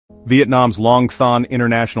Vietnam's Long Thanh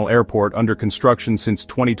International Airport, under construction since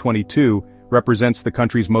 2022, represents the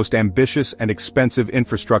country's most ambitious and expensive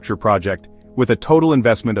infrastructure project, with a total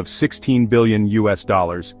investment of $16 billion.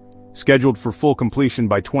 Scheduled for full completion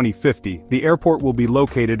by 2050, the airport will be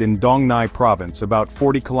located in Dong Nai Province, about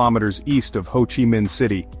 40 kilometers east of Ho Chi Minh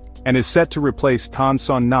City, and is set to replace Tan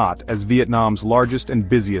Son Nhat as Vietnam's largest and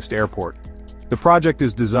busiest airport. The project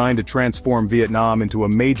is designed to transform Vietnam into a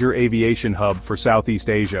major aviation hub for Southeast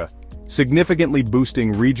Asia, significantly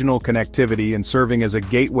boosting regional connectivity and serving as a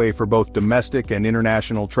gateway for both domestic and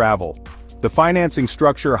international travel. The financing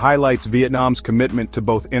structure highlights Vietnam's commitment to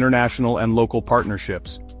both international and local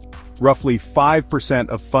partnerships. Roughly 5%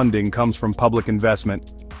 of funding comes from public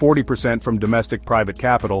investment, 40% from domestic private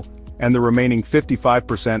capital, and the remaining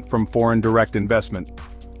 55% from foreign direct investment.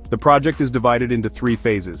 The project is divided into 3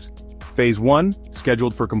 phases. Phase 1,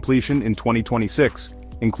 scheduled for completion in 2026,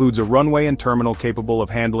 includes a runway and terminal capable of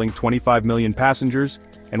handling 25 million passengers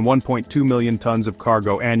and 1.2 million tons of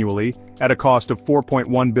cargo annually, at a cost of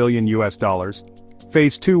 $4.1 billion.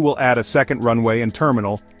 Phase 2 will add a second runway and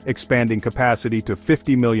terminal, expanding capacity to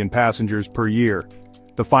 50 million passengers per year.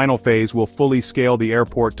 The final phase will fully scale the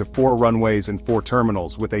airport to 4 runways and 4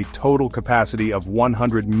 terminals, with a total capacity of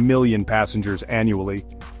 100 million passengers annually,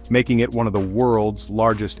 making it one of the world's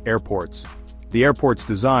largest airports. The airport's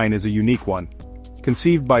design is a unique one.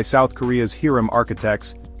 Conceived by South Korea's Hiram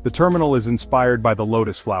architects, the terminal is inspired by the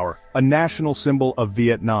lotus flower, a national symbol of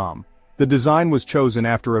Vietnam. The design was chosen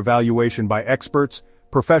after evaluation by experts,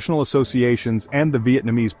 professional associations, and the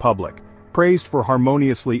Vietnamese public, praised for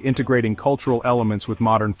harmoniously integrating cultural elements with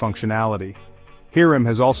modern functionality. Hiram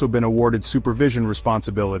has also been awarded supervision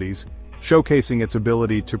responsibilities, showcasing its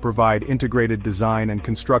ability to provide integrated design and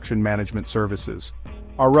construction management services.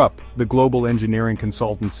 Arup, the global engineering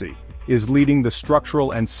consultancy, is leading the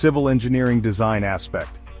structural and civil engineering design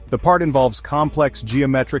aspect. The part involves complex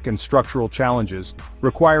geometric and structural challenges,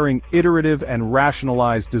 requiring iterative and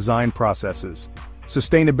rationalized design processes.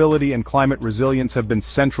 Sustainability and climate resilience have been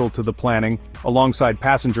central to the planning, alongside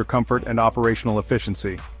passenger comfort and operational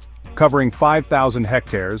efficiency. Covering 5,000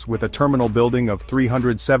 hectares with a terminal building of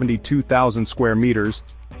 372,000 square meters,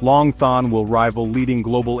 Long Thanh will rival leading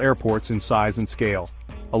global airports in size and scale.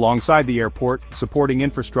 Alongside the airport, supporting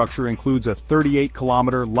infrastructure includes a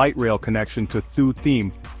 38-kilometer light rail connection to Thu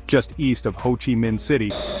Thiem, just east of Ho Chi Minh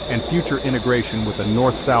City, and future integration with a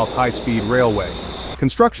north-south high-speed railway.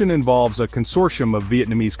 Construction involves a consortium of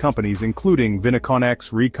Vietnamese companies including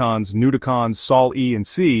Vinaconex, Recons, Nudicons, Sol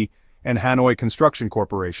E&C, and Hanoi Construction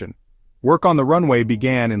Corporation. Work on the runway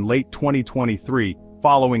began in late 2023,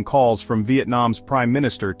 following calls from Vietnam's Prime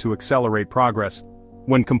Minister to accelerate progress.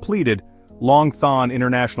 When completed, Long Thanh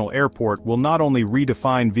International Airport will not only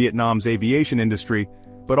redefine Vietnam's aviation industry,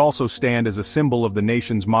 but also stand as a symbol of the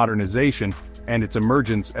nation's modernization and its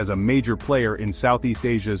emergence as a major player in Southeast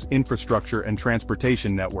Asia's infrastructure and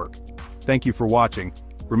transportation network. Thank you for watching.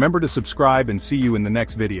 Remember to subscribe and see you in the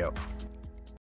next video.